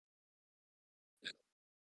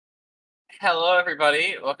Hello,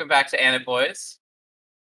 everybody. Welcome back to Anime Boys.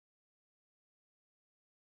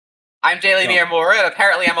 I'm Miyamura, and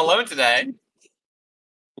apparently I'm alone today.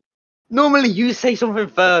 Normally you say something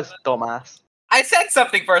first, dumbass. I said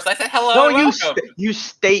something first. I said hello No, and welcome. you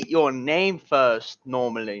state your name first,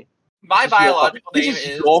 normally. My biological This name is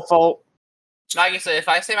is... your fault. Nagisa, if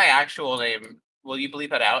I say my actual name, will you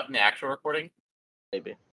bleep it out in the actual recording?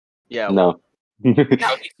 Maybe. Yeah. No. No,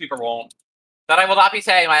 he super won't. But I will not be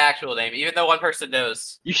saying my actual name, even though one person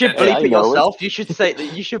knows. You should Hey, bleep it yourself. You should say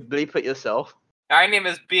that. You should bleep it yourself. My name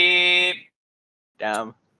is Beep.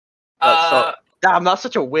 Damn. Damn, that's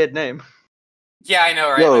such a weird name. Yeah, I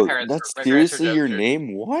know, right? Yo, my parents that's were seriously your jokesters.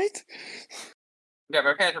 name? What? Yeah,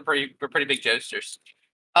 my parents were pretty big jokesters.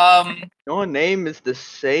 Your name is the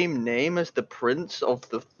same name as the prince of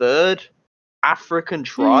the third African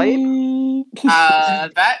tribe?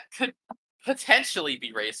 That could potentially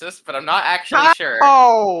be racist, but I'm not actually sure.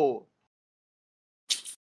 Oh!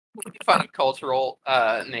 Fun cultural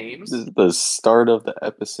names. This is the start of the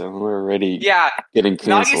episode. We're already getting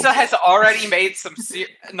canceled. Nagisa has already made some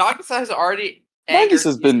Nagisa has already angered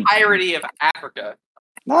the entirety of Africa.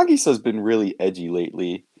 Nagisa's been really edgy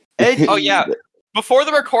lately. Edgy? Oh yeah. Before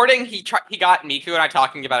the recording, he got Miku and I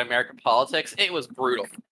talking about American politics. It was brutal.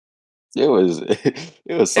 It was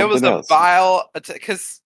something else. A vile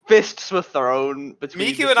because fists were thrown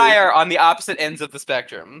between Miku and I are on the opposite ends of the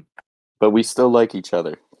spectrum. But we still like each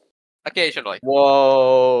other. Occasionally.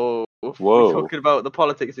 Whoa. Whoa. We're talking about the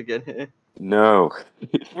politics again here. No.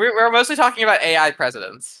 We're mostly talking about AI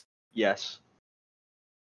presidents. Yes.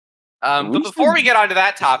 But before we get onto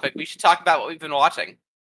that topic, we should talk about what we've been watching.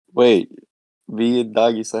 Wait. Me and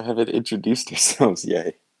Nagisa haven't introduced ourselves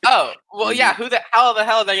yet. Oh, well, yeah. How the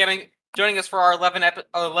hell are they joining us for our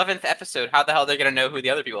 11th episode? How the hell are they gonna know who the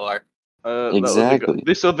other people are? Exactly.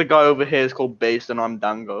 This other guy over here is called Based, and I'm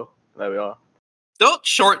Dango. There we are. Don't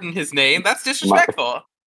shorten his name. That's disrespectful.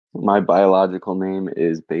 My biological name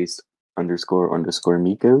is Based _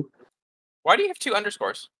 Miku. Why do you have 2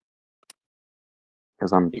 underscores?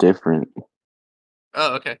 Because I'm different.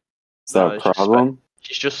 Oh, okay. Is that a problem?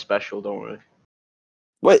 She's just special, don't worry.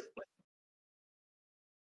 What?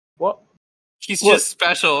 What? She's just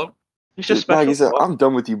special. He's just special. Nagisa, I'm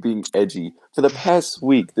done with you being edgy. For the past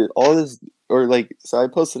week, so I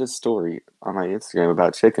posted a story on my Instagram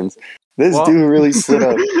about chickens. This dude really stood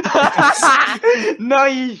up. No,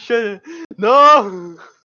 you shouldn't. No!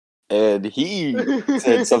 And he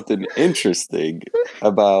said something interesting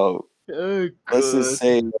about, let's just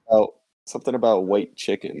say, something about white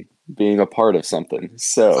chicken being a part of something.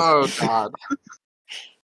 So, oh god.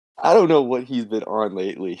 I don't know what he's been on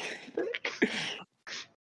lately.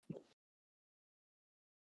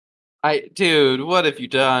 Dude, what have you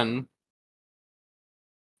done?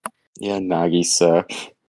 Yeah, Nagisa.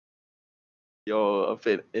 Yo, I've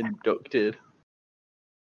been inducted.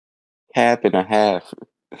 1.5.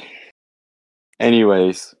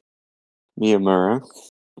 Anyways, Miyamura.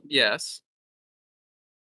 Yes.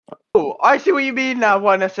 Oh, I see what you mean now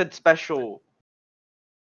when I said special.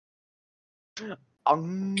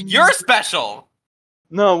 You're special!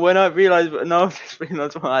 No, when I realized,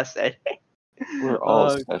 that's what I said. We're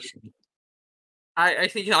all special. I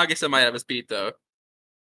think Nagisa might have us beat, though.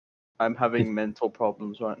 I'm having mental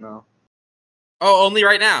problems right now. Oh, only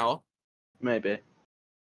right now? Maybe.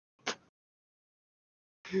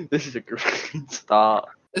 This is a great start.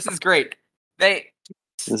 This is great. This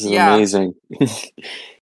is amazing.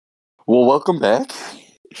 Well, welcome back.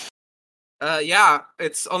 Yeah,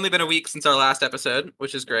 it's only been a week since our last episode,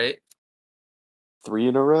 which is great. 3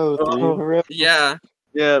 in a row. 3 in a row. Yeah.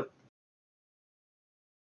 Yeah.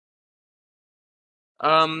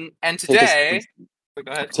 And today...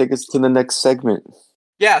 Go ahead. Take us to the next segment.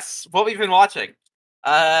 Yes, what we've been watching.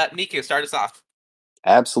 Miku, start us off.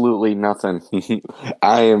 Absolutely nothing.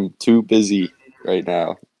 I am too busy right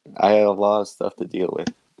now. I have a lot of stuff to deal with.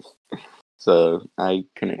 So, I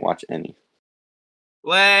couldn't watch any.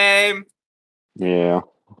 Lame. Yeah.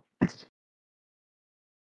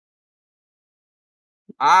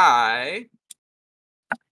 I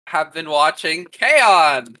have been watching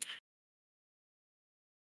K-On!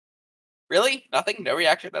 Really? Nothing? No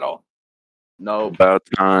reaction at all? No. About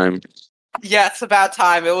time. Yeah, it's about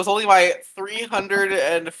time. It was only my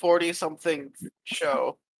 340-something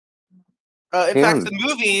show. In fact, the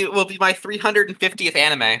movie will be my 350th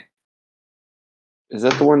anime. Is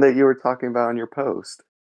that the one that you were talking about on your post?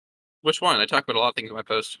 Which one? I talk about a lot of things in my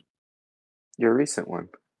post. Your recent one.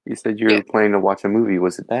 You said you were planning to watch a movie.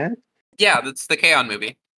 Was it that? Yeah, that's the K-On!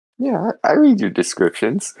 Movie. Yeah, I read your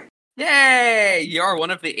descriptions. Yay! You are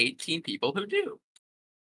one of the 18 people who do.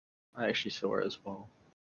 I actually saw it as well.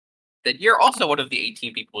 then you're also one of the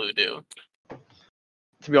 18 people who do.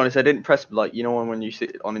 To be honest, I didn't press when you see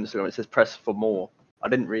it on Instagram it says press for more. I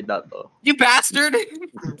didn't read that though. You bastard!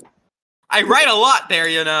 I write a lot there,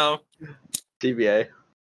 you know. DBA.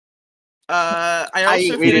 I I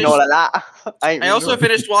ain't reading all of that. I also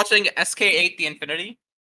finished watching SK8 The Infinity,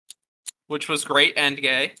 which was great and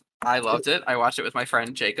gay. I loved it. I watched it with my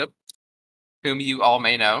friend Jacob, whom you all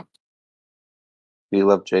may know. We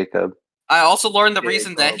love Jacob. I also learned the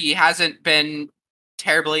reason that he hasn't been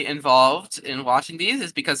terribly involved in watching these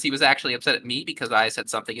is because he was actually upset at me because I said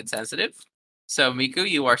something insensitive. So, Miku,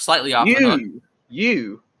 you are slightly off the hook.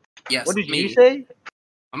 You? Yes, what did me. you say?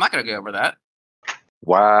 I'm not going to go over that.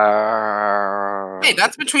 Wow. Hey,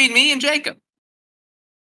 that's between me and Jacob.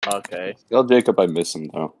 Okay. Tell Jacob I miss him,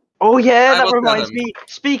 though. Oh yeah, I that will reminds tell him. me.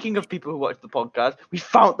 Speaking of people who watch the podcast, we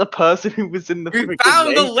found the person who was in the We freaking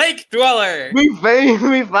found the lake. lake dweller! We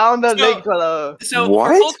found the lake dweller. So, What?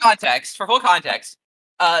 for full context,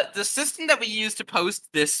 the system that we use to post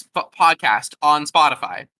this podcast on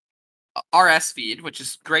Spotify, RS feed, which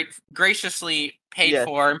is graciously paid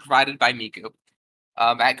for and provided by Miku,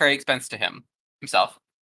 at great expense to himself.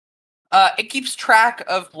 It keeps track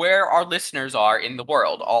of where our listeners are in the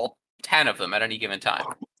world, all 10 of them at any given time.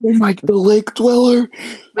 Oh my, the lake dweller!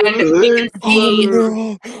 And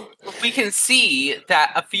we can see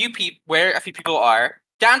that a few people are,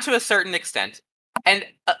 down to a certain extent, and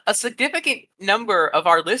a significant number of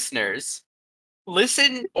our listeners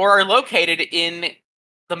listen or are located in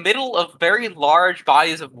the middle of very large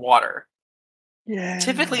bodies of water. Yeah.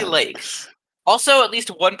 Typically lakes. Also, at least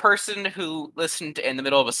one person who listened in the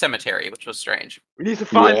middle of a cemetery, which was strange. We need to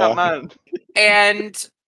find that man. And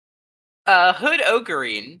Hood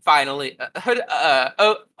Ocarine, finally,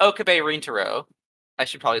 Okabe Rintaro, I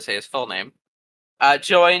should probably say his full name,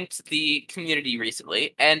 joined the community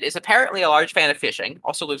recently and is apparently a large fan of fishing,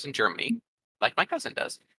 also lives in Germany, like my cousin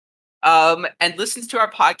does, and listens to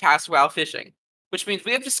our podcast while fishing. Which means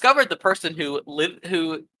we have discovered the person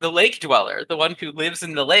the lake dweller, the one who lives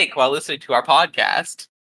in the lake while listening to our podcast.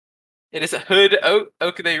 It is a Hood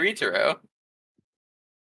Okabe Ritaro.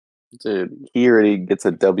 Dude, he already gets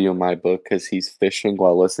a W in my book because he's fishing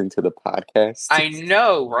while listening to the podcast. I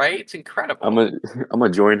know, right? It's incredible. I'm gonna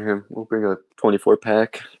join him. We'll bring a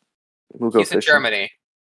 24-pack. We'll go He's fishing. in Germany.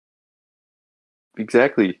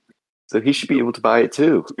 Exactly. So he should be able to buy it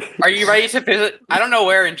too. Are you ready to visit? I don't know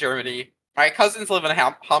where in Germany. My cousins live in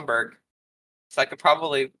Hamburg, so I could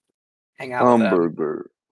probably hang out with them. Hamburger.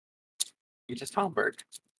 You just Hamburg.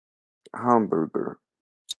 Hamburger.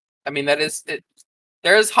 I mean, that is it.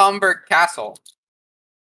 There is Hamburg Castle.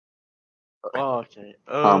 Oh, okay.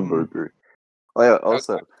 Hamburger. Oh yeah.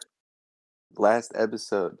 Also, last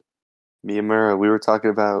episode, Miyamura, we were talking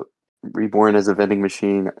about reborn as a vending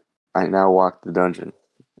machine. I now walk the dungeon.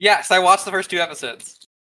 Yes, I watched the first 2 episodes.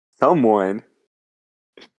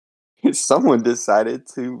 Someone decided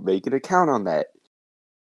to make an account on that.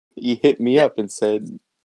 He hit me up and said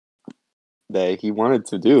that he wanted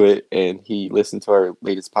to do it, and he listened to our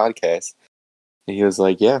latest podcast, and he was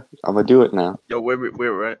like, "Yeah, I'm gonna do it now." Yo,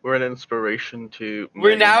 we're an inspiration to.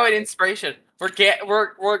 We're now an inspiration.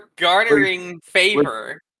 We're garnering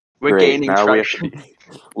favor. We're gaining now traction.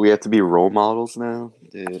 we have to be role models now.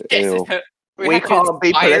 Dude, ew. We can't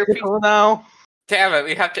be political now. Damn it,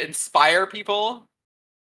 we have to inspire people.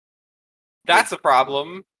 That's a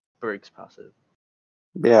problem. Briggs passive.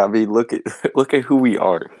 Yeah, I mean, look at who we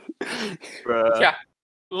are. Bruh. Yeah.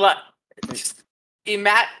 Just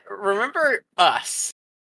remember us.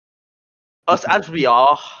 Us as we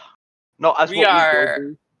are. Not as We what are. we will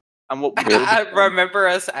be. And what we will be. Remember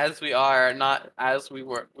us as we are, not as we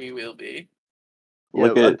will be.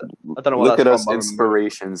 Look Yeah, at I don't know what look at that's us from,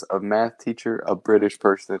 inspirations: a math teacher, a British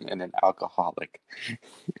person, and an alcoholic.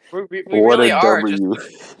 We What really a are. W.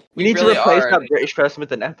 We need really to replace are. that British person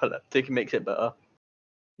with an epileptic and makes it better.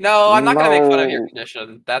 No, I'm not going to make fun of your No.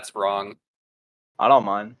 condition. That's wrong. I don't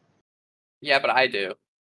mind. Yeah, but I do.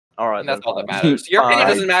 Alright, And that's then all that fine. matters. Your opinion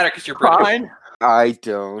Fine. doesn't matter because you're British. Fine. I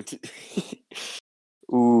don't.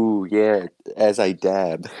 Ooh, yeah. As I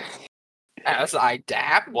dab. As I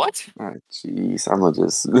dab? What? Oh, jeez, I'm gonna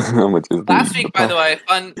just. Last week, by the way,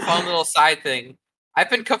 fun little side thing. I've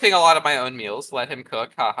been cooking a lot of my own meals. Let him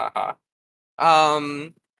cook. Ha ha ha.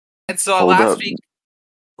 And so last week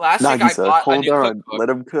Nagisa, I bought a new on. cookbook. Let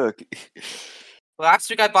him cook. Last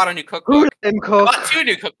week I bought a new Who cookbook. let him I cook? bought 3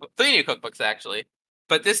 new cookbooks actually.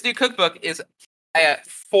 But this new cookbook is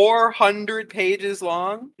 400 pages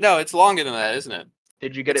long. No, it's longer than that, isn't it?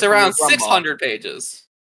 Did you get It's it from around your grandma? 600 pages.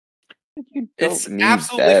 It's Don't need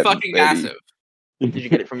absolutely that fucking many. massive. Did you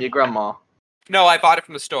get it from your grandma? No, I bought it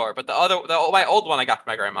from the store, but my old one I got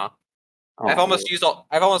from my grandma. I've Oh.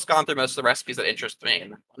 almost gone through most of the recipes that interest me in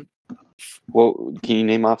that one. Well, can you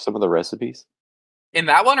name off some of the recipes? In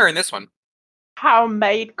that one or in this one? How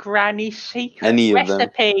made Granny's secret Any of them.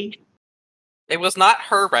 recipe? It was not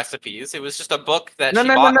her recipes. It was just a book that No, she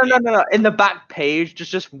no, no, bought no, me. no, no, no. In the back page, there's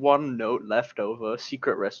just one note left over.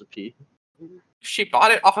 Secret recipe. She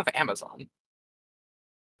bought it off of Amazon.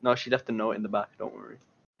 No, she left a note in the back. Don't worry.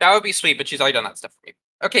 That would be sweet, but she's already done that stuff for me.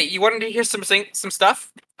 Okay, you wanted to hear some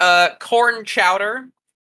stuff? Corn chowder,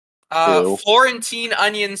 Ew. Florentine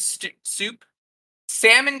onion soup,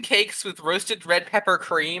 salmon cakes with roasted red pepper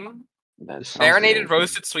cream, That sounds marinated nasty.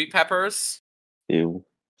 roasted sweet peppers, Ew.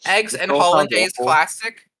 eggs This and all sounds hollandaise awful.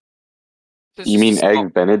 classic. This You is mean just small-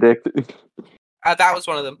 Egg Benedict? that was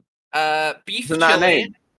one of them. Beef Isn't that a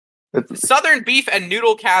chili, name? southern beef and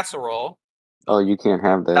noodle casserole, Oh, you can't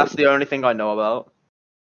have that. That's the only thing I know about.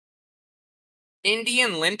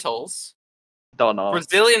 Indian lentils, Don't know.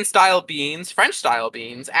 Brazilian style beans, French style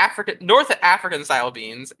beans, North African style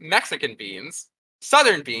beans, Mexican beans,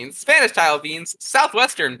 Southern beans, Spanish style beans,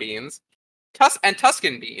 Southwestern beans, and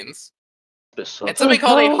Tuscan beans, and something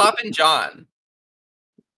called a Hoppin' John.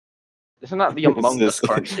 Isn't that the What is Among Us this?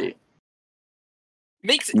 currency?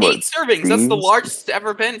 Makes What, 8 servings. That's the beans? largest it's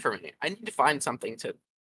ever been for me. I need to find something to.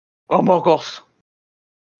 Among Us.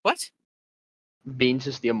 What? Beans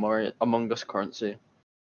is the Among Us currency.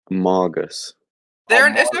 Amogus.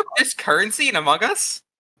 There's no this currency in Among Us?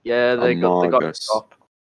 Yeah, they got Among it Us. up.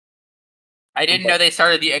 I didn't know they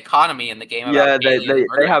started the economy in the game. Yeah, About they aliens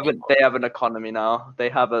murdering people. have an economy now. They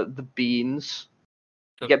have the beans.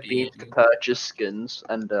 The You get beans to beans. purchase skins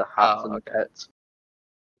and hats Oh, and okay. pets.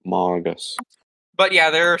 Amogus. But yeah,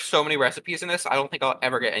 there are so many recipes in this. I don't think I'll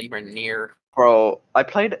ever get anywhere near. Bro, I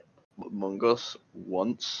played Among Us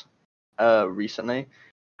once, recently,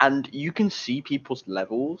 and you can see people's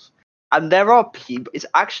levels. And there are people. It's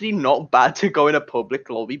actually not bad to go in a public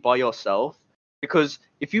lobby by yourself, because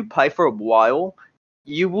if you play for a while,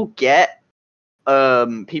 you will get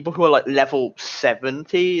people who are like level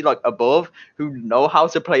 70, like above, who know how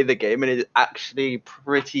to play the game, and it is actually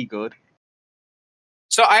pretty good.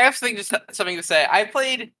 So I have something to say. I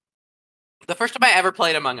played the first time I ever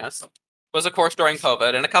played Among Us was of course during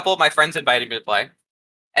COVID, and a couple of my friends invited me to play,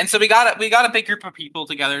 and so we got a big group of people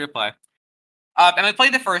together to play. And I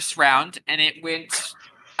played the first round, and it went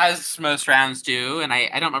as most rounds do, and I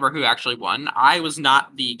don't remember who actually won. I was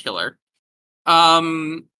not the killer.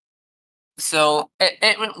 So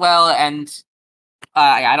it went well, and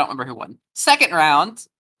I don't remember who won. Second round,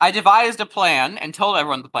 I devised a plan and told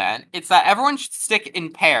everyone the plan. It's that everyone should stick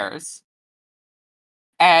in pairs,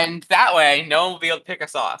 and that way no one will be able to pick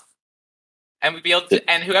us off. And we'd be able to,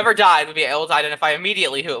 and whoever died would be able to identify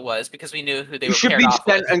immediately who it was because we knew who they You were should paired be off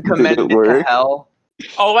sent with. and commended to work? hell.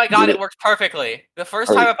 Oh my god, Did it it- worked perfectly. The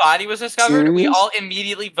first Are time you a body was discovered, we serious? all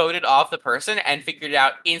immediately voted off the person and figured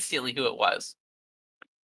out instantly who it was.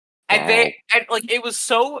 And it was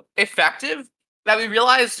so effective that we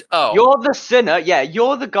realized, oh, You're the sinner. Yeah,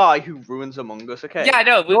 you're the guy who ruins Among Us. Okay. yeah,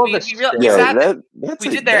 no, You're we the sat Yeah, there, that's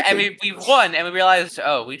we a, did there, that's and a- we won, and we realized,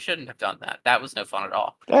 oh, we shouldn't have done that. That was no fun at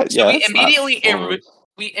all. that, So yeah, we that's not immediately fun.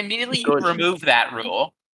 Good. removed that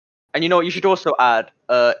rule. And you know what? You should also add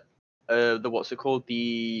the what's it called?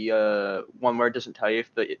 The one where it doesn't tell you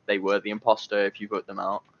if they were the imposter if you vote them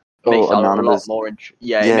out. It makes it a lot Anonymous. more. It makes it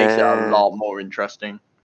a Yeah. lot more interesting.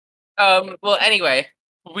 Well, anyway,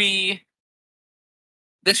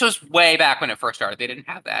 this was way back when it first started. They didn't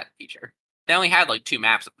have that feature. They only had like 2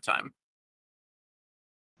 maps at the time.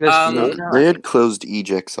 They had closed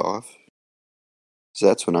ejects off. So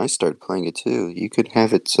that's when I started playing it too. You could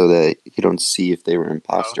have it so that you don't see if they were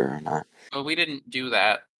imposter or not. But we didn't do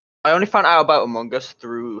that. I only found out about Among Us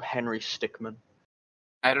through Henry Stickmin.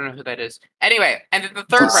 I don't know who that is. Anyway, and the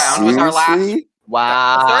third round was Seriously? our last.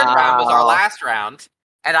 Wow. The third round was our last round,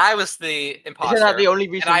 and I was the imposter. Isn't that the only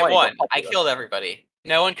reason and I why it got won. I popular? killed everybody.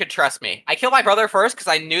 No one could trust me. I killed my brother first because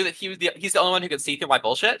I knew that he's the only one who could see through my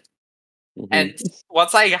bullshit. Mhm. And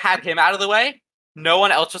once I had him out of the way, no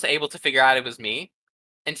one else was able to figure out it was me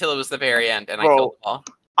until it was the very end, and I killed them all.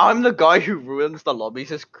 I'm the guy who ruins the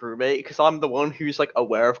lobbies as crewmate because I'm the one who's like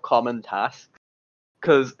aware of common tasks.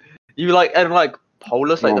 Because you like and like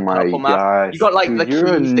Polus, like Oh the my purple map. gosh, You got like dude, the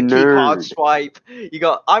you're a keys, the key card nerd. swipe. You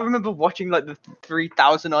got. I remember watching like the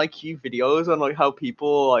 3000 IQ videos on like how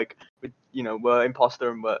people like were imposter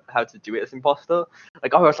and how to do it as imposter.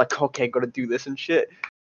 Like I was like, okay, gotta do this and shit.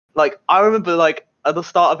 Like I remember like at the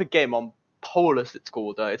start of a game on Polus, it's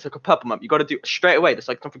called. It's like a purple map. You got to do straight away. There's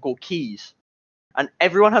like something called keys, and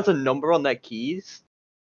everyone has a number on their keys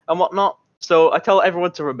and whatnot. So I tell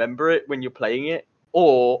everyone to remember it when you're playing it,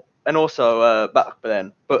 or And also, back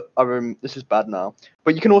then, but this is bad now.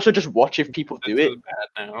 But you can also just watch if people do This it. is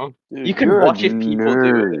bad now. Dude, You can you're watch a if people do it.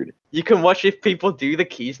 nerd. You can watch if people do the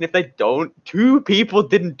keys, and if they don't, 2 people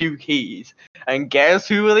didn't do keys. And guess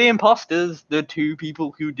who were the imposters? The 2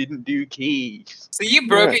 people who didn't do keys. So you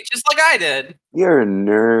broke Yeah. it just like I did. You're a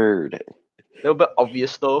nerd. A little bit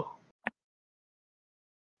obvious though.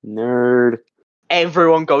 Nerd.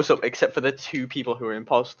 Everyone goes up except for the 2 people who are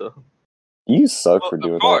imposter. You suck Well, for of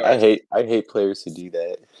doing that. course. I hate players who do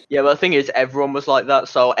that. Yeah, but the thing is, everyone was like that,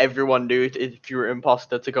 so everyone knew if you were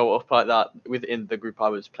imposter to go up like that within the group I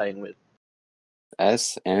was playing with.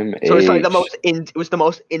 SMH. So it's like it was the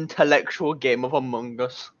most intellectual game of Among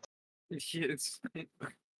Us. Yes.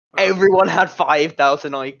 Everyone had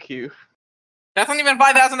 5,000 IQ. That's not even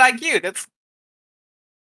 5,000 IQ.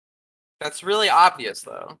 That's really obvious,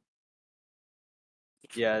 though.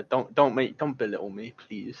 Yeah, don't belittle me,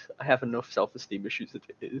 please. I have enough self-esteem issues as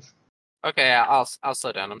it is. Okay, I'll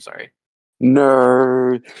slow down. I'm sorry.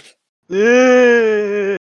 Nerd.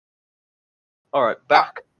 All right,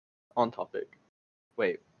 back on topic.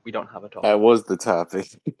 Wait, we don't have a topic. That was the topic.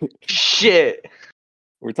 Shit.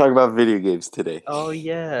 We're talking about video games today. Oh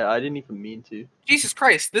yeah, I didn't even mean to. Jesus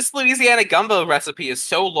Christ! This Louisiana gumbo recipe is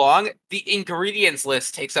so long. The ingredients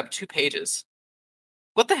list takes up 2 pages.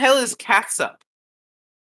 What the hell is catsup?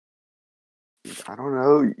 I don't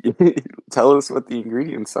know. Tell us what the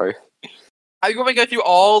ingredients are. Are you going to go through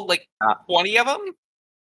all 20 of them?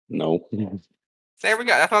 No. There we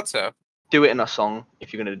go. I thought so. Do it in a song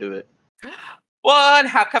if you're gonna do it. 1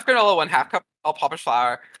 half cup granola, 1 half cup all-purpose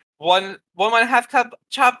flour, 1 half cup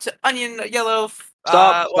chopped onion yellow.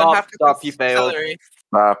 Stop! 1 half cup Stop! You failed. celery.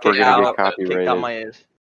 Stop, we're Kick gonna out, get kick out copyrighted. my ears.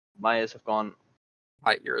 My ears have gone.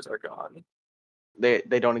 My ears are gone. They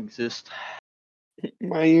don't exist.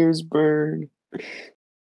 My ears burn.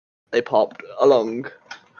 They popped along.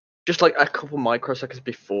 Just like a couple microseconds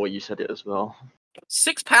before you said it as well.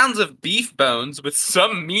 6 pounds of beef bones with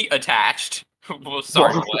some meat attached. Well,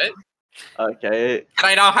 sorry, what? Okay. Can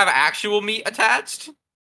I now have actual meat attached?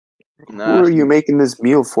 Who are you making this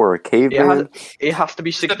meal for? A caveman? It has to be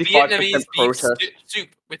It's a 65% Vietnamese beef processed. soup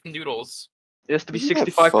with noodles. It has to be Isn't that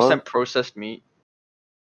 65% fun? processed meat.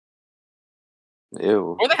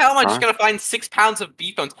 Ew. Where the hell am I just Huh? gonna find 6 pounds of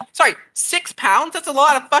beef bones? Sorry, 6 pounds? That's a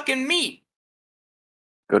lot of fucking meat.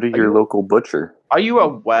 Go to your you- local butcher. Are you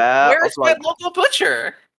aware Where of is my like? local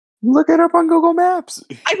butcher? Look it up on Google Maps.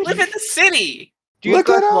 I live in the city. Do you Look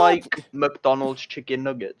it guys up! like McDonald's chicken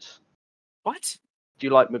nuggets? What? Do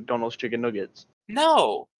you like McDonald's chicken nuggets?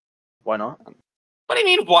 No. Why not? What do you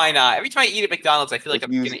mean? Why not? Every time I eat at McDonald's, I feel like If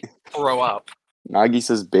I'm you- gonna throw up. Nagi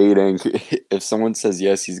says baiting. If someone says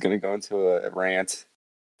yes, he's gonna go into a rant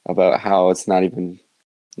about how it's not even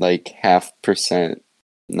like 0.5%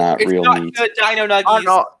 not It's real not meat. good Dino Oh Nuggies.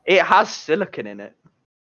 no, it has silicon in it.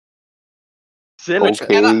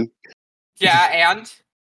 Silicon, Okay. Yeah, and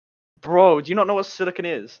bro. Do you not know what silicon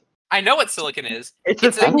is? I know what silicon is. It's a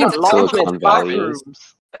It's a- thing it's that a lies chemical in Silicon Valley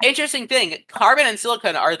bathrooms. Interesting thing: carbon and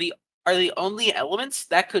silicon are the only elements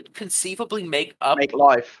that could conceivably make up. Make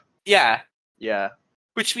life. Yeah, Yeah.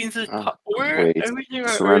 which means that Oh, we're great. everything on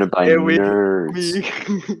Surrounded Earth, by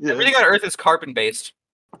nerds. everything on Earth is carbon based.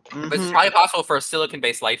 But it's Mhm. probably possible for a silicon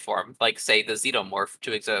based life form, like say the xenomorph,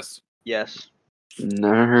 to exist. Yes.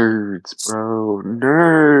 Nerds, bro.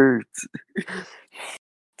 Nerds.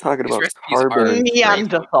 Talking These about recipes carbon are and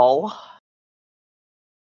Neanderthal.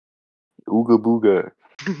 ooga booga.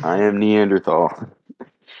 I am Neanderthal.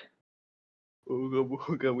 Ooga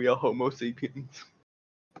booga, we are Homo sapiens.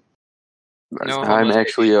 No I'm Homo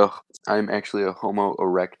actually a Homo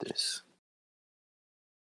erectus.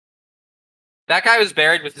 That guy was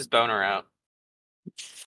buried with his boner out.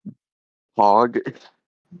 Hog.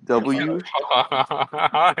 W.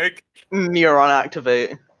 Neuron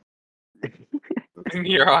activate.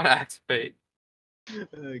 Neuron activate.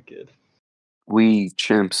 Oh, good. We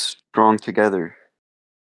chimps strong together.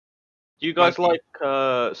 Do you guys Monkey. like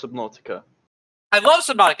Subnautica? I love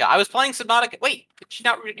Subnautica. I was playing Subnautica. Wait, did you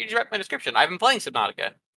not read my description? I've been playing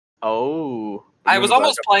Subnautica. Oh. I you was wanna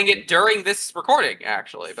almost back up? playing it during this recording,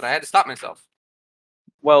 actually, but I had to stop myself.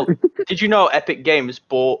 Well, did you know Epic Games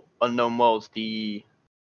bought Unknown Worlds, the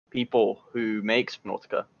people who make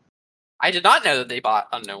Subnautica? I did not know that they bought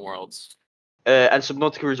Unknown Worlds. And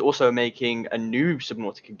Subnautica is also making a new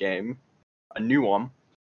Subnautica game, a new one.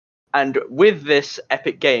 And with this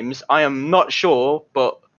Epic Games, I am not sure,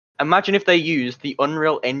 but imagine if they used the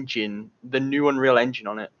Unreal Engine, the new Unreal Engine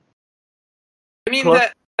on it. I mean,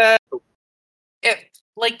 Plus-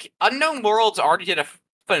 Unknown Worlds already did a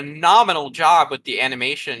phenomenal job with the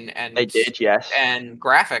animation and They did, yes. and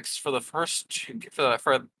graphics for the first for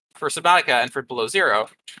for Subnautica and for Below Zero.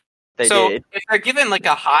 They so did. if they're given like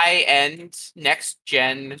a high-end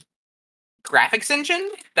next-gen graphics engine,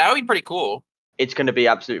 that would be pretty cool. It's going to be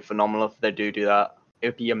absolutely phenomenal if they do that. It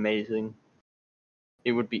would be amazing.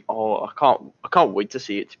 It would be. Oh, I can't wait to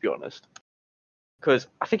see it, to be honest. Because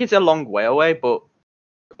I think it's a long way away, but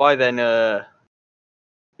by then,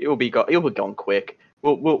 it will be gone quick.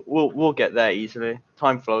 We'll get there easily.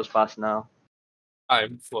 Time flows fast now.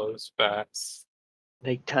 Time flows fast.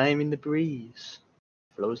 Like time in the breeze,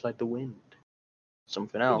 flows like the wind.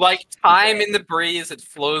 Something else. Like time in the breeze, it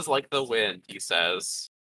flows like the wind, he says.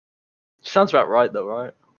 Sounds about right, though,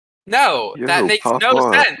 right? No, Yo, that makes pop no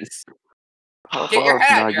up. sense. Pop Get your off,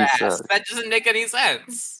 head out your Nagisa. ass. That doesn't make any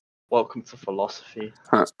sense. Welcome to philosophy.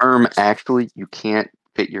 Actually, you can't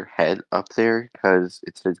fit your head up there because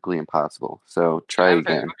it's physically impossible. So try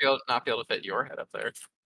again. Not be able to fit your head up there.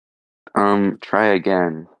 Try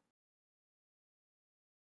again.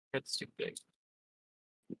 It's too big.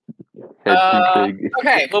 Head too big.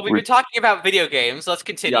 Okay, well, we've been talking about video games. Let's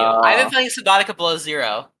continue. Yeah. I've been playing Subnautica Below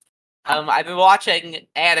Zero. I've been watching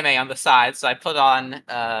anime on the side, so I put on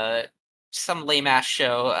some lame ass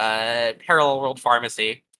show, Parallel World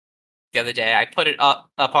Pharmacy, the other day. I put it up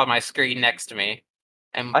on my screen next to me,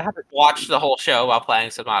 and I haven't watched the whole show while playing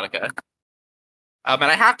Subnautica. And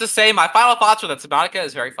I have to say, my final thoughts are that Subnautica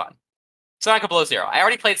is very fun. Subnautica Below Zero. I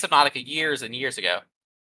already played Subnautica years and years ago.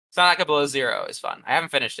 Subnautica Below Zero is fun. I haven't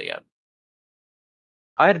finished it yet.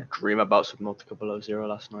 I had a dream about Subnautica Below Zero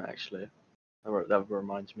last night, actually. That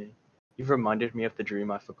reminds me. You've reminded me of the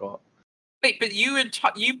dream I forgot. Wait, but you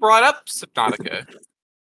brought up Subnautica.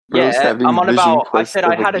 Bro's Yeah, having I'm on vision about. I quest said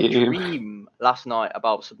of I had a game. dream last night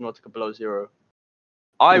about Subnautica Below Zero.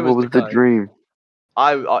 What was the guy. dream?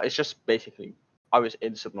 It's just basically I was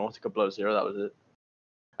in Subnautica Below Zero. That was it.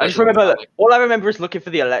 I That just remember doesn't that. sound All I remember is looking for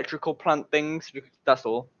the electrical plant things. That's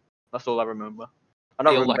all. That's all I remember. I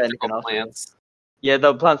don't the remember anything electrical else. Really. plants. Yeah,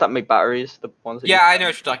 the plants that make batteries. The ones that. Yeah, I know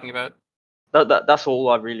what you're talking about. That's all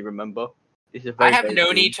I really remember. It's a I very, have very no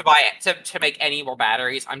dream. need to buy it to make any more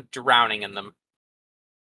batteries. I'm drowning in them.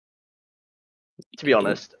 To be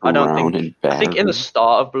honest, I don't Drown think. in I think in the batteries.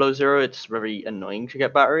 start of Below Zero, it's very annoying to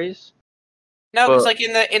get batteries. No, because But- like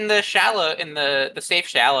in the safe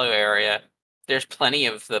shallow area, there's plenty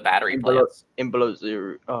of the battery In plants. Below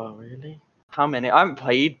Zero. Oh, really? How many? I haven't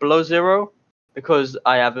played Below Zero because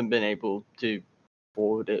I haven't been able to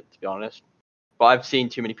afford it, to be honest. But I've seen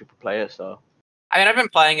too many people play it, so I mean, I've been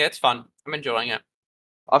playing it. It's fun. I'm enjoying it.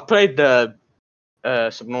 I've played the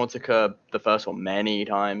Subnautica, the first one, many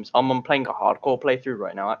times. I'm playing a hardcore playthrough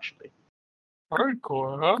right now, actually.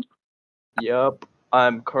 Hardcore, huh? Yep,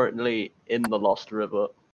 I'm currently in the Lost River.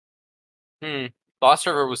 Lost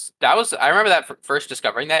River was. I remember that first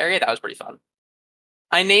discovering that area. That was pretty fun.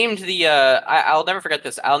 I named the. I'll never forget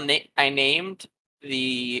this. I named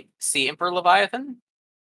the Sea Emperor Leviathan.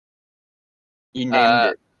 You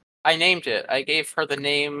named it. I named it. I gave her the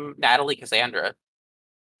name Natalie Cassandra.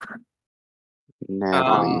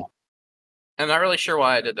 Natalie. I'm not really sure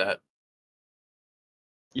why I did that.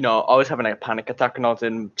 You know, I was having a panic attack when I was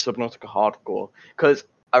in Subnautica Hardcore because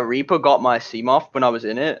a Reaper got my Seamoth when I was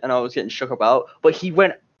in it, and I was getting shook about. But he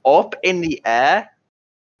went up in the air,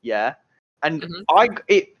 yeah, and I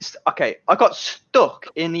got stuck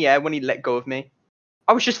in the air when he let go of me.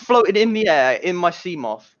 I was just floating in the air in my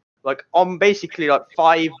Seamoth, like on basically like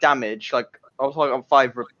 5 damage. Like I was like on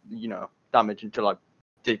 5, damage until I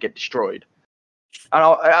did get destroyed. And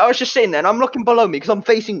I was just sitting there, and I'm looking below me because I'm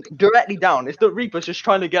facing directly down. It's the Reaper's just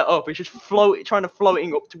trying to get up. It's just trying to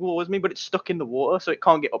floating up towards me, but it's stuck in the water, so it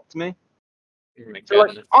can't get up to me. So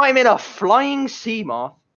like, I'm in a flying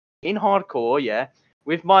Seamoth in hardcore, yeah,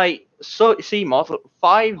 with my Seamoth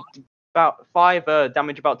 5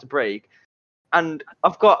 damage about to break, and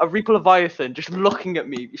I've got a Reaper Leviathan just looking at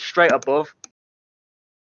me straight above.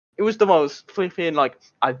 It was the most flipping, like,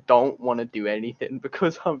 I don't want to do anything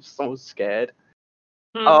because I'm so scared.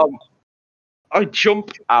 I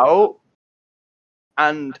jump out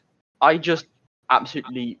and I just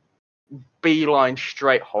absolutely beeline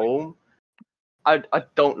straight home. I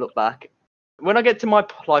don't look back. When I get to my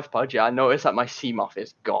life pod, I notice that my Seamoth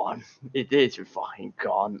is gone. It is fucking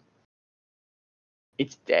gone.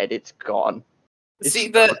 It's dead. It's gone. See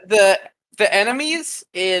the enemies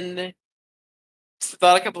in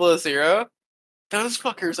Subnautica Below Zero, those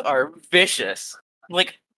fuckers are vicious.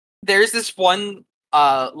 Like, there's this one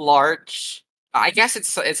large. I guess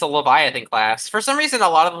it's a Leviathan class. For some reason, a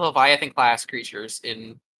lot of the Leviathan class creatures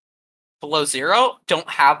in Below Zero don't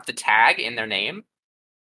have the tag in their name.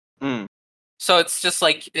 So it's just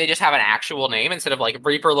like they just have an actual name instead of like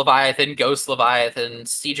Reaper Leviathan, Ghost Leviathan,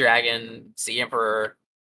 Sea Dragon, Sea Emperor.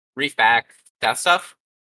 reef back, that stuff.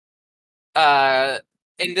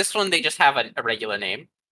 In this one, they just have a regular name.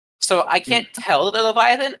 So I can't tell the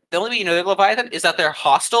Leviathan. The only way you know they're Leviathan is that they're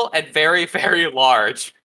hostile and very, very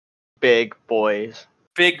large. Big boys.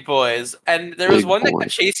 Big boys. And there was Big one that boy.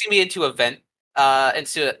 kept chasing me into a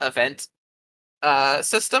vent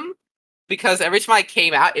system, because every time I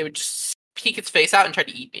came out, it would just peek its face out and try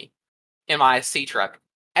to eat me in my sea truck.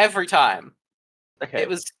 Every time. Okay. It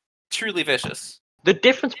was truly vicious. The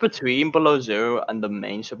difference between Below Zero and the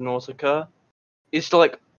main Subnautica is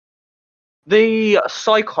like the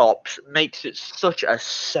Cyclops makes it such a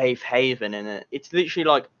safe haven in it. It's literally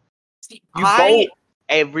like See, you bolt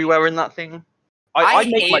everywhere in that thing. I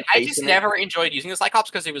make my I base just in never enjoyed using the Cyclops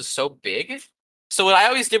because it was so big. So what I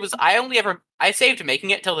always did was I saved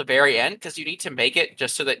making it till the very end, because you need to make it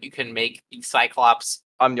just so that you can make the Cyclops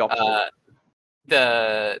I'm the opposite.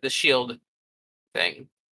 the shield thing.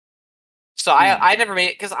 So I never made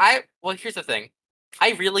it because here's the thing.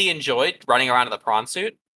 I really enjoyed running around in the prawn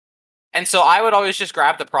suit. And so I would always just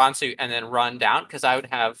grab the prawn suit and then run down, because I would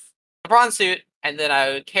have the prawn suit and then I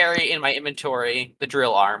would carry in my inventory the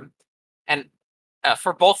drill arm. And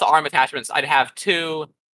for both the arm attachments, I'd have two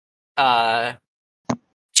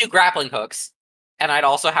grappling hooks, and I'd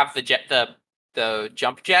also have the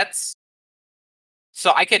jump jets,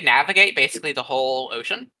 so I could navigate basically the whole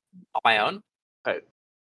ocean on my own. Okay.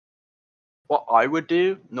 What I would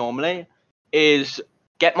do normally is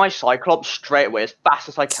get my Cyclops straight away as fast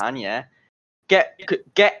as I can. Yeah.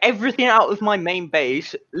 Get everything out of my main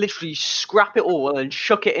base, literally scrap it all and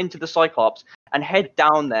chuck it into the Cyclops, and head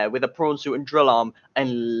down there with a prawn suit and drill arm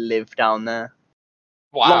and live down there.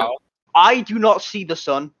 Wow. Like, I do not see the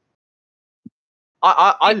sun.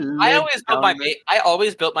 I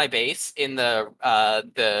always built my base in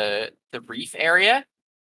the reef area,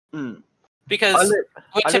 because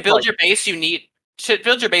to build your base you need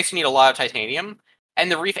a lot of titanium,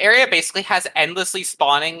 and the reef area basically has endlessly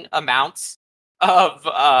spawning amounts of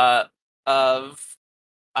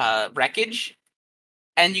wreckage,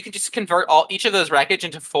 and you can just convert each of those wreckage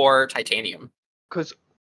into 4 titanium. Because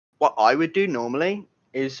what I would do normally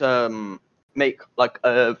is make like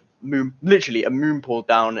literally a moon pool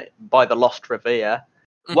down by the Lost River. Yeah,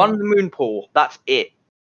 one moon pool. That's it.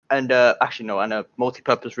 And actually no, and a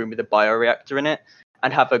multi-purpose room with a bioreactor in it,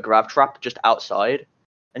 and have a grav trap just outside,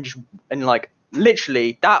 and like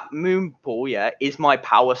literally that moon pool, yeah, is my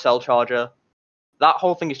power cell charger. That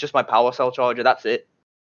whole thing is just my power cell charger. That's it.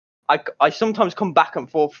 I sometimes come back and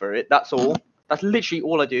forth for it. That's all. That's literally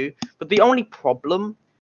all I do. But the only problem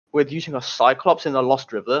with using a Cyclops in the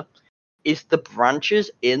Lost River is the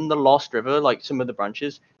branches in the Lost River, like some of the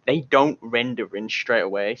branches, they don't render in straight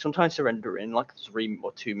away. Sometimes they render in like 3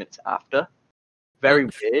 or 2 minutes after. Very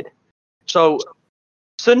weird. So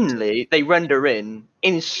suddenly they render in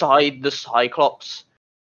inside the Cyclops.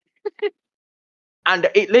 And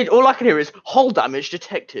all I can hear is hull damage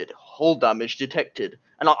detected, hull damage detected.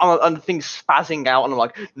 And the thing's spazzing out, and I'm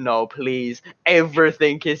like, no, please,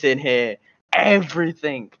 everything is in here.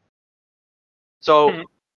 Everything. So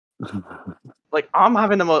like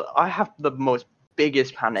I have the most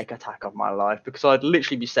biggest panic attack of my life, because I'd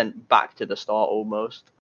literally be sent back to the start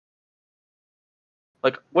almost.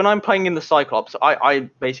 Like when I'm playing in the Cyclops, I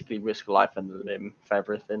basically risk life and limb for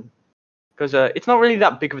everything, because it's not really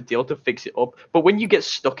that big of a deal to fix it up. But when you get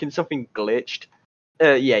stuck in something glitched,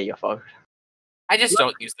 yeah, you're fucked. I just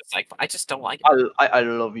don't use the cycle. I just don't like it. I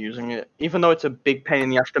love using it, even though it's a big pain in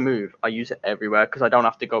the ass to move. I use it everywhere because I don't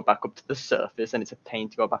have to go back up to the surface, and it's a pain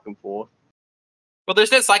to go back and forth. Well,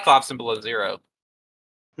 there's no Cyclops in Below Zero.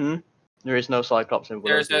 There is no Cyclops in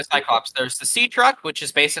Below There's no Cyclops. There's the sea truck, which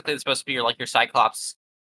is basically supposed to be your Cyclops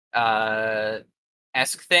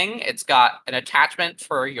esque thing. It's got an attachment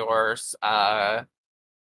for your for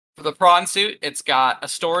the prawn suit. It's got a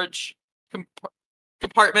storage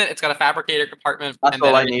compartment. It's got a fabricator compartment. That's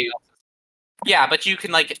all I need. Yeah, but you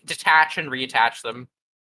can detach and reattach them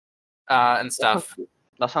and stuff.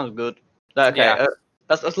 That sounds good. Okay, yeah.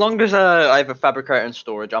 As long as I have a fabricator and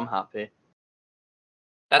storage, I'm happy.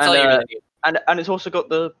 That's all you really need. And it's also got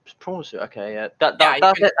the prawn suit. Okay, yeah.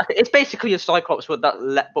 It's basically a Cyclops, but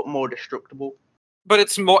more destructible. But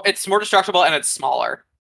it's more destructible, and it's smaller.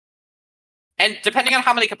 And depending on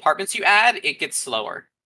how many compartments you add, it gets slower.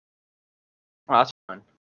 Oh, that's fine.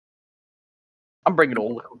 I'm bringing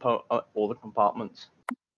all the compartments.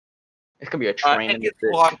 It's gonna be a train. It gets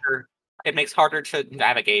longer. It makes harder to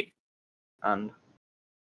navigate. And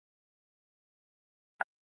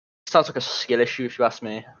sounds like a skill issue, if you ask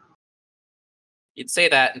me. You'd say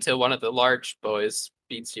that until one of the large boys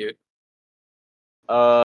beats you.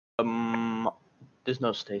 There's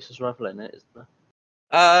no stasis rifle in it, is there?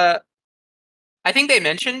 I think they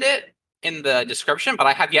mentioned it in the description, but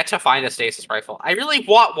I have yet to find a stasis rifle. I really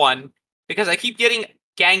want one because I keep getting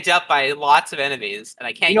ganged up by lots of enemies, and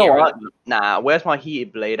I can't You know get rid what? of them. Nah, where's my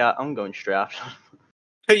heated blade at? I'm going straight after.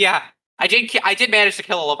 But yeah, I did manage to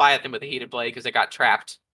kill a Leviathan with a heated blade because it got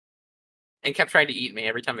trapped and kept trying to eat me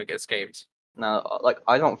every time it escaped. No, like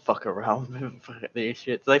I don't fuck around with these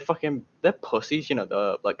shit. They're pussies, you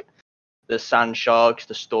know. The sand sharks,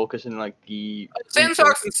 the stalkers, and like the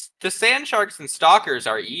The sand sharks and stalkers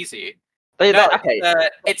are easy. They, No, okay.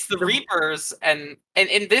 it's the Reapers, and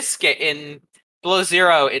in this in Below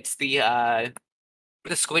Zero, it's the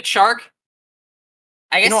squid shark.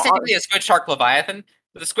 I You guess know, it's technically a squid shark Leviathan,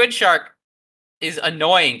 but the squid shark is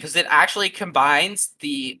annoying because it actually combines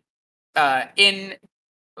the in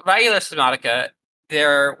regular Subnautica,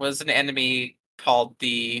 there was an enemy called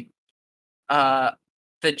uh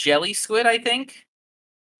the jelly squid, I think,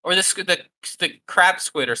 or the crab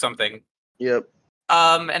squid or something. Yep.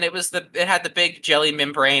 And it had the big jelly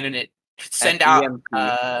membrane, and it could send And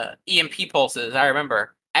out EMP. EMP pulses. I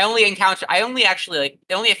remember. I only actually like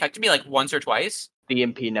it only affected me like once or twice. The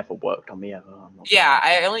EMP never worked on me ever. Yeah,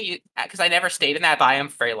 I only because I never stayed in that biome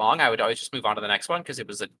for very long. I would always just move on to the next one because it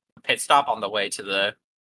was a pit stop on the way to the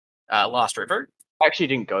Lost River. I actually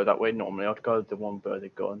didn't go that way. Normally, I'd go the one where they're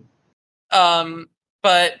gone.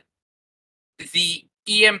 But the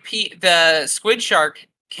EMP, the squid shark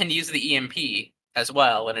can use the EMP as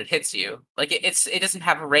well when it hits you. Like it doesn't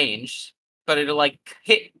have a range, but it'll like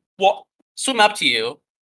swim up to you,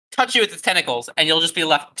 touch you with its tentacles, and you'll just be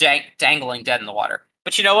left dangling dead in the water.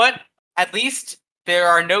 But you know what? At least there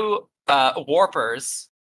are no warpers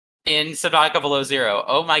in Subnautica Below Zero.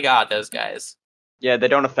 Oh my god, those guys. Yeah, they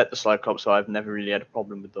don't affect the Cyclops, so I've never really had a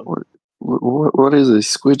problem with them. What is a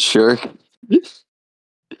squid shark?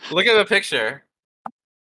 Look at the picture.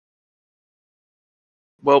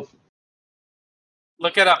 Well,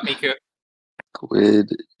 look it up, Miku.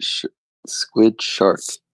 Squid shark.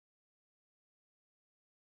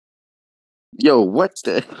 Yo, what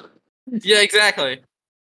the? Yeah, exactly.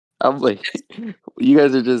 I'm like, you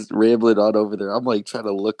guys are just rambling on over there. I'm like trying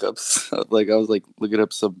to look up, like I was like looking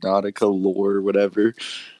up Subnautica lore or whatever.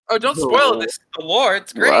 Oh, don't spoil this lore.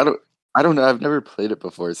 It's great. Well, I don't know. I've never played it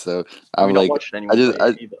before, so I'm not like, watched anyone play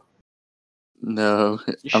it either. No,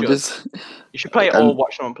 you I'm should. just. You should play it or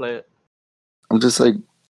watch someone play it. I'm just like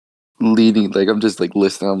leading, like I'm just like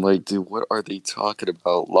listening. I'm like, dude, what are they talking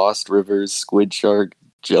about? Lost Rivers, squid shark,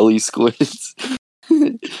 jelly squids.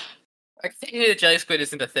 I think the jelly squid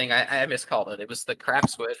isn't a thing. I miscalled it. It was the crab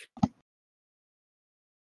squid.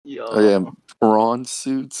 Yo. Oh yeah, prawn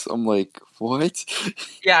suits. I'm like, what?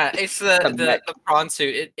 Yeah, it's the prawn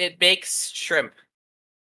suit. It makes shrimp.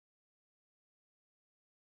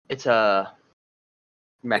 It's a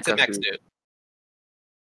mecha. It's a mech suit.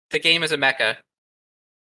 The game is a mecha.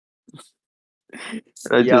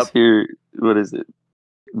 I just hear, what is it?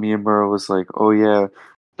 Miyamura was like, oh yeah,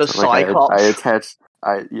 the so, like, Cyclops. I attached,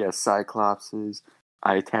 Cyclopses.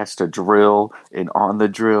 I attached a drill, and on the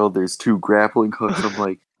drill, there's 2 grappling hooks. I'm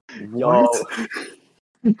like, what?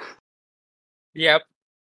 Yep.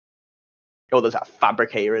 Oh, there's a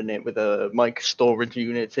fabricator in it with my storage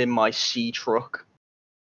units in my sea truck.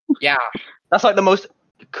 Yeah. That's like the most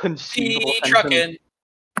conceivable sentence.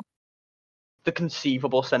 The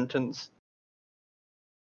conceivable sentence.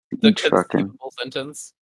 The conceivable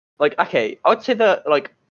sentence. Like, okay, I would say that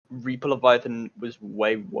like Reaper Leviathan was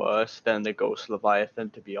way worse than the Ghost Leviathan,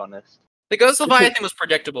 to be honest. The Ghost Leviathan was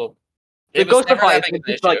predictable. The Ghost Leviathan,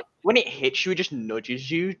 just, like, when it hits you, it just nudges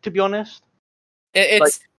you, to be honest.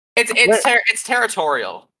 It's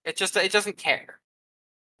territorial. It doesn't care.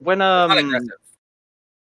 When it's not aggressive.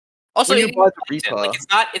 Also, when you buy the Reaper, like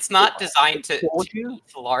it's not designed to eat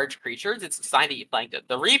large creatures. It's designed to eat plankton.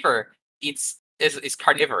 The Reaper is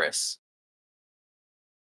carnivorous.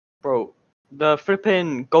 Bro, the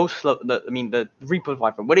flipping the Reaper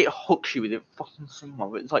Leviathan, when it hooks you with it fucking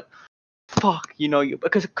Seamoth, it's like, fuck, you know,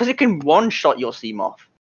 because it can one-shot your Seamoth.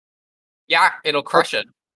 Yeah, it'll crush it.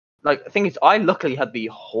 Like, the thing is, I luckily had the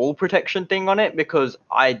hull protection thing on it because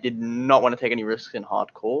I did not want to take any risks in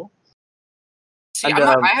hardcore. See,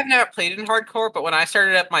 I have never played in hardcore, but when I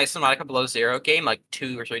started up my Subnautica Below Zero game like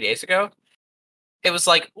 2 or 3 days ago, it was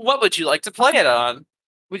like, what would you like to play it on?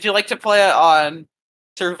 Would you like to play it on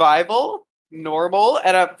survival, normal,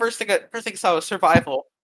 and first thing I saw was survival,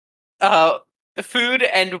 food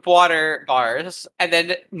and water bars, and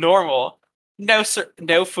then normal, no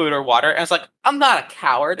food or water. And I was like, I'm not a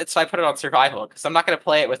coward, and so I put it on survival because I'm not going to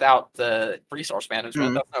play it without the resource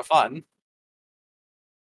management. That's no fun.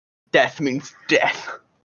 Death means death.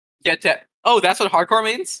 Yeah, oh, that's what hardcore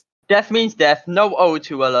means? Death means death. No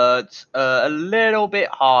O2 alerts. A little bit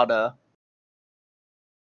harder.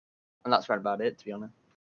 And that's right about it, to be honest.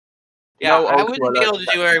 Yeah, No I O2 wouldn't be able alerts.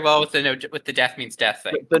 to do very well with the death means death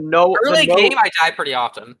thing. The Early game, I die pretty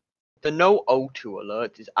often. The no O2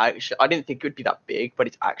 alert is actually, I didn't think it would be that big, but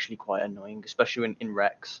it's actually quite annoying, especially in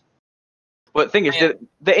Rex. But the thing is,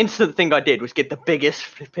 the instant thing I did was get the biggest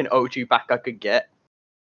flipping O2 back I could get.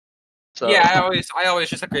 So, yeah, I always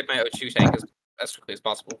just upgrade my O2 tank as quickly as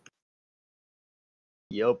possible.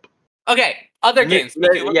 Yup. Okay, other games.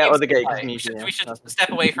 Miku, what games other do you games. play? We should step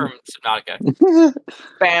away from Subnautica.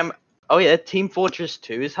 Bam. Oh yeah, Team Fortress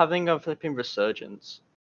 2 is having a flipping resurgence.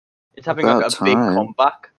 It's having About like a big time.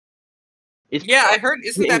 comeback. It's Yeah, I heard.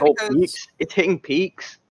 Isn't hitting that all because peaks. It's hitting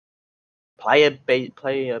peaks. Player playing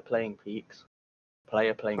peaks.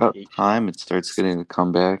 Player playing About peaks. time it starts getting a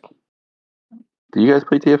comeback. Do you guys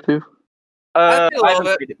play TF2? I played a little haven't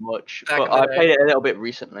bit played it much, back but in the I day. played it a little bit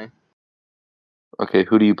recently. Okay,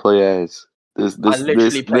 who do you play as? I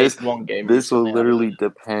literally played one game This will recently. literally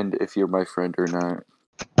depend if you're my friend or not.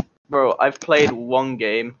 Bro, I've played one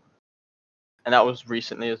game, and that was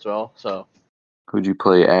recently as well. So Who'd you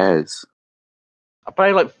play as? I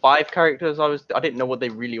played like 5 characters. I didn't know what they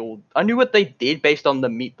really all. I knew what they did based on the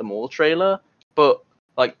Meet Them All trailer, but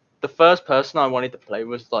like the first person I wanted to play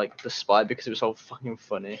was like the spy because it was so fucking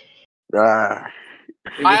funny. Ah.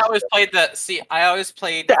 I always played the. I always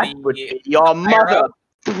played That would the. be your mother.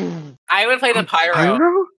 I would play the pyro.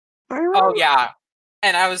 Pyro? Oh yeah,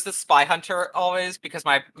 and I was the spy hunter always because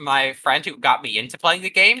my friend who got me into playing the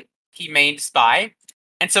game, he mained spy,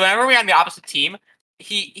 and so whenever we were on the opposite team,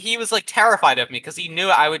 he was like terrified of me because he knew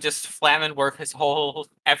I would just flam and work his whole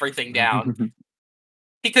everything down.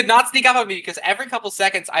 He could not sneak up on me because every couple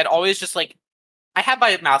seconds I'd always just like I had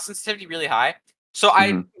my mouse sensitivity really high, so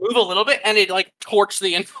I'd move a little bit and it'd like torch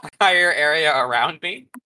the entire area around me.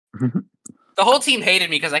 The whole team hated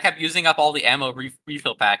me because I kept using up all the ammo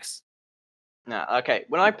refill packs. Nah, okay.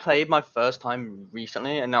 When I played my first time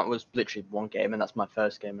recently, and that was literally one game, and that's my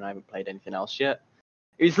first game, and I haven't played anything else yet.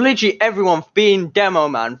 It was literally everyone being demo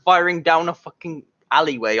man, firing down a fucking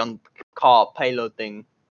alleyway on car payload thing.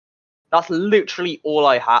 That's literally all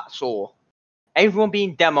I saw. Everyone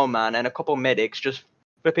being demo man and a couple medics just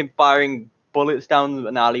flipping firing bullets down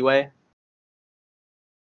an alleyway.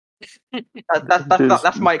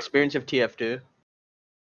 That's my experience of TF2.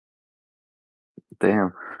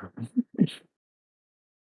 Damn. And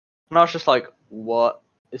I was just like, what?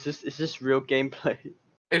 Is this real gameplay?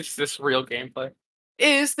 Is this real gameplay?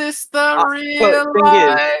 Is this the real thing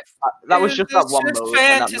life? That was just that one just mode.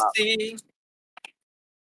 fantasy?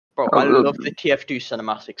 Bro, I love the TF2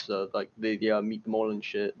 cinematics though, like the Meet Them All and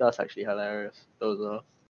shit. That's actually hilarious. Those are.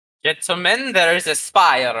 Gentlemen, there is a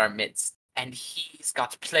spy in our midst, and he's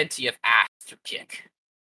got plenty of ass to kick.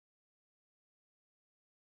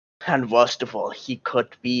 And worst of all, he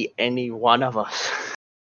could be any one of us.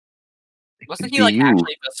 Wasn't he like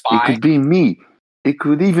actually the spy? It could be me. It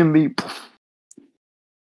could even be.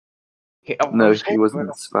 No, he wasn't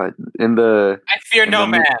the spy. In the. I fear no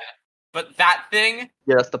man, but that thing.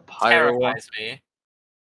 Yeah, that's the pyro terrifies me.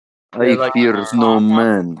 I fear no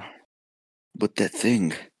man, but that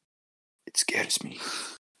thing, it scares me.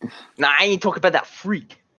 Nah, I ain't talking about that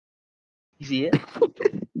freak. You see it?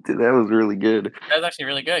 Dude, that was really good. That was actually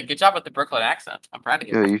really good. Good job with the Brooklyn accent. I'm proud of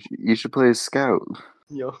you. Yeah, you should play as Scout.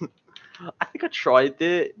 Yo, I think I tried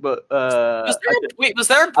it, but was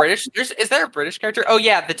there a British? Is there a British character? Oh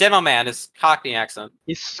yeah, the demo man is Cockney accent.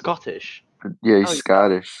 He's Scottish. Yeah, he's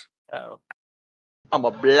Scottish. Oh, I'm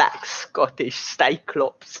a black Scottish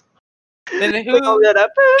Cyclops. then who?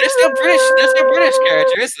 There's no British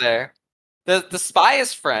character, is there? The spy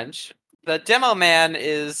is French. The demo man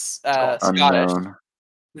is Scottish. Unknown.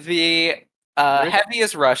 The heavy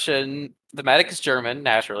is Russian. The medic is German,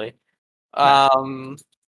 naturally.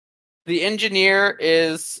 The engineer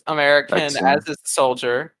is American, as is the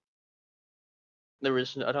soldier. I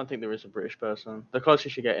don't think there is a British person. The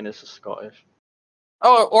closest you're getting is a Scottish.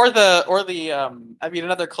 Oh, or the I mean,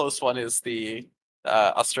 another close one is the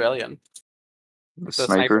Australian. The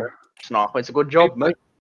sniper. Sniper, it's a good job, mate.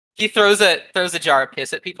 He throws a jar of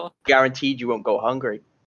piss at people. Guaranteed you won't go hungry.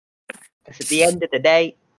 Because at the end of the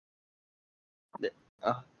day,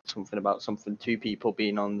 something about something. 2 people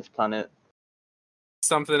being on this planet.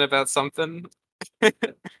 Something about something.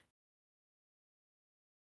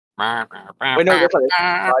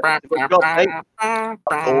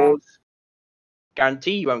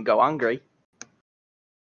 Guarantee you won't go hungry.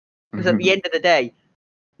 Because at the end of the day,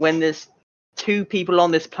 when there's 2 people on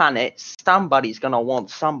this planet, somebody's gonna want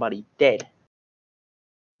somebody dead.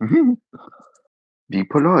 Be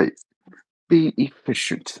polite. Be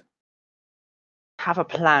efficient. have a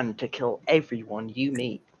plan to kill everyone you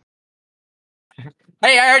meet.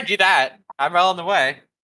 Hey, I heard you that. I'm well on the way.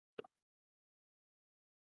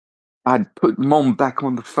 I'd put Mom back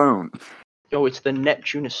on the phone. Yo, it's the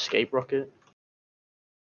Neptune escape rocket.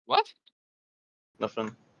 What?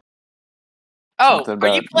 Nothing. Oh, Something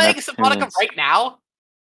are you about playing Subnautica Neptune's. right now?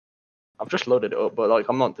 I've just loaded it up, but like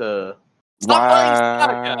I'm not the. Stop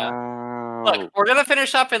playing Subnautica. Wow. Look, we're gonna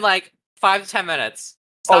finish up in like 5 to 10 minutes.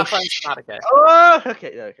 Stop playing Subnautica. Oh,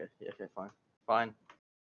 okay, yeah, okay, fine.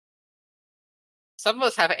 Some of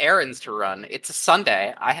us have errands to run. It's a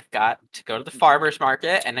Sunday. I have got to go to the farmer's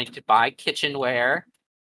market and I need to buy kitchenware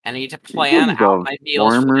and I need to plan You out go my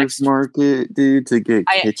meals for farmer's next. market, dude, to get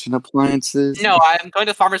I- kitchen appliances. No, I'm going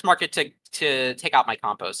to the farmer's market to take out my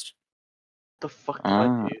compost. The fuck did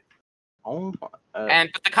I do? Oh my.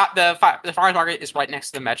 And but the farmer's market is right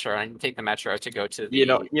next to the metro, and I can take the metro to go to the.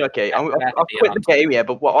 Yeah, okay. I'll Back at the quit the end. game, yeah.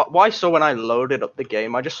 But what I saw when I loaded up the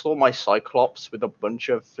game, I just saw my Cyclops with a bunch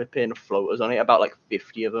of flipping floaters on it, about like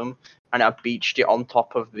 50 of them, and I beached it on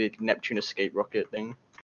top of the Neptune escape rocket thing.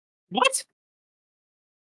 What?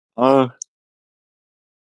 Uh,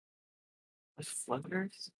 The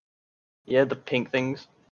floaters? Yeah, the pink things.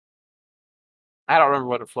 I don't remember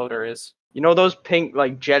what a floater is. You know those pink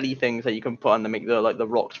like jelly things that you can put on to make the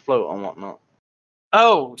rocks float and whatnot.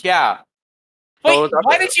 Oh yeah. Wait, Those are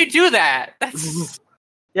why the- did you do that? That's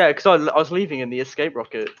Yeah, because I was leaving in the escape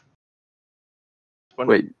rocket. Funny.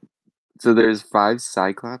 wait. So there's 5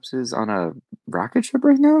 Cyclopses on a rocket ship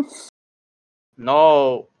right now?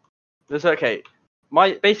 No, that's okay.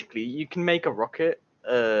 Basically, you can make a rocket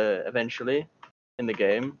eventually in the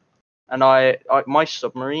game, and my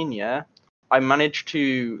submarine, yeah, I managed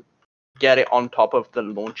to get it on top of the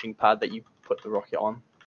launching pad that you put the rocket on.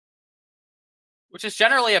 which is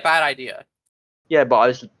generally a bad idea. Yeah, but I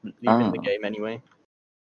was leaving the Oh. game anyway.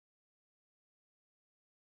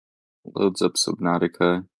 Loads up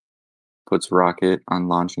Subnautica, puts rocket on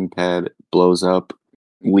launching pad, blows up,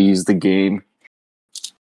 leaves the game,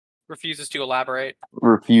 Refuses to elaborate.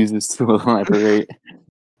 refuses to elaborate.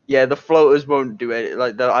 Yeah, the floaters won't do it.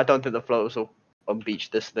 I don't think the floaters will unbeach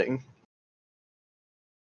this thing.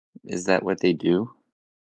 Is that what they do?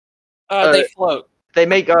 They float. They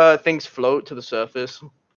make things float to the surface.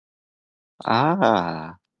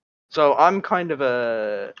 Ah. So I'm kind of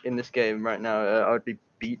in this game right now. I would be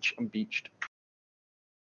beach. I'm beached.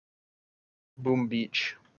 Boom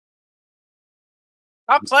beach.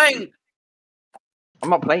 Stop playing. I'm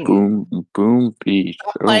not playing. Boom beach.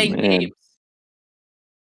 Stop Oh playing man. games.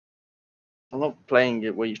 I'm not playing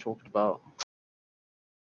it. What are you talking about?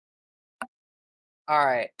 All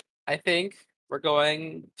right. I think we're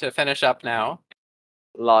going to finish up now.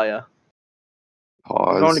 Liar.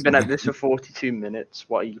 Pause. We've only been at this for 42 minutes.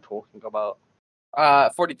 What are you talking about?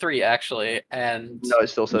 43 actually, and No, it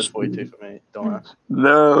still says 42 for me. Don't ask.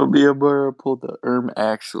 No, Miyamura pulled the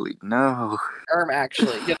actually. No.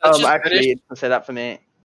 actually, yeah, that's just Actually, it doesn't say that for me.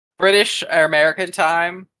 British or American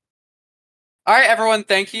time. All right, everyone,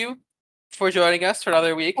 thank you for joining us for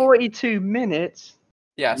another week. 42 minutes.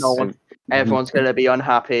 Yes. No one. Everyone's gonna be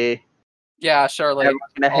unhappy. Yeah, surely.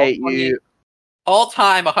 Everyone's gonna hate you. All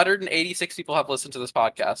time, 186 people have listened to this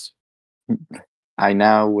podcast. I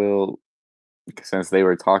now will, since they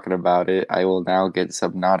were talking about it, I will now get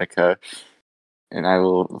Subnautica, and I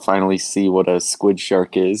will finally see what a squid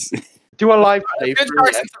shark is. Do a live Good playthrough.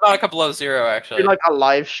 Sharks is about a couple of zero, actually. Do like a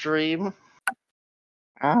live stream.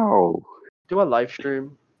 Ow. Do a live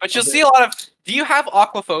stream. But you'll see a lot of. Do you have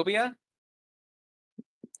aquaphobia?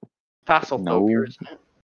 Phasmophobia, No. isn't it?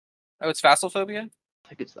 Oh, it's phasmophobia? I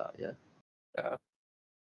think it's that, yeah.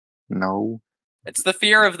 No. It's the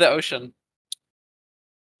fear of the ocean.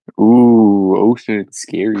 Ooh, ocean,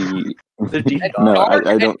 scary. The deep It's No, dark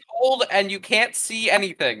I and don't. cold, and you can't see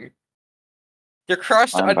anything. You're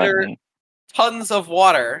crushed Fine by under me. tons of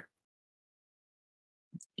water.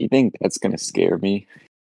 You think that's gonna scare me?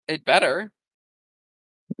 It better.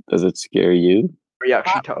 Does it scare you?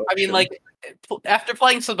 reaction to I mean, ocean. like, after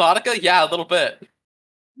playing Subnautica, yeah, a little bit.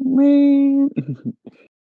 Man.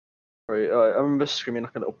 Sorry, I remember screaming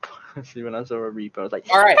like an up when I saw a reaper. I was like,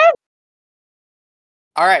 All right.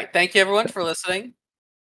 All right. Thank you, everyone, for listening.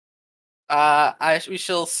 We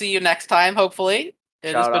shall see you next time. Hopefully,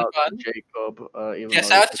 it has shout been out fun. to Jacob. Yeah,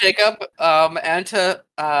 shout out to Jacob, and to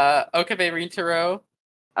Okabe Rintaro,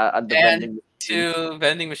 And the and vending to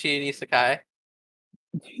Vending Machine Isekai.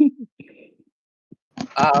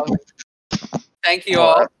 Thank you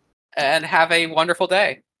all, and have a wonderful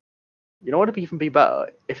day. You know what would even be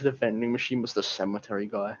better if the vending machine was the cemetery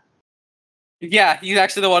guy. Yeah, he's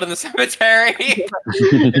actually the one in the cemetery. Yeah,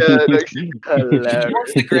 that's hilarious. He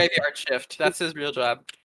works the graveyard shift. That's his real job.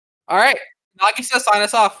 All right, Nagisa, sign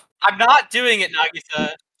us off. I'm not doing it,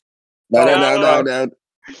 Nagisa. No. I'm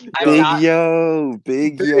Big not. Yo,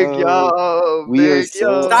 Big Yo. We are Big so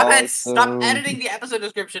Yo. Stop it! awesome. Stop editing the episode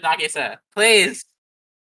description, Nagisa. Please.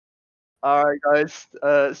 All right, guys.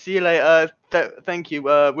 See you later. Thank you.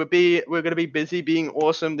 We're gonna be busy being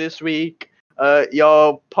awesome this week.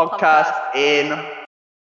 Your podcast in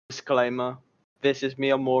disclaimer. This is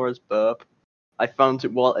Miyamura's burp. I found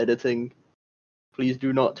it while editing. Please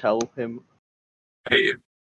do not tell him. Hey,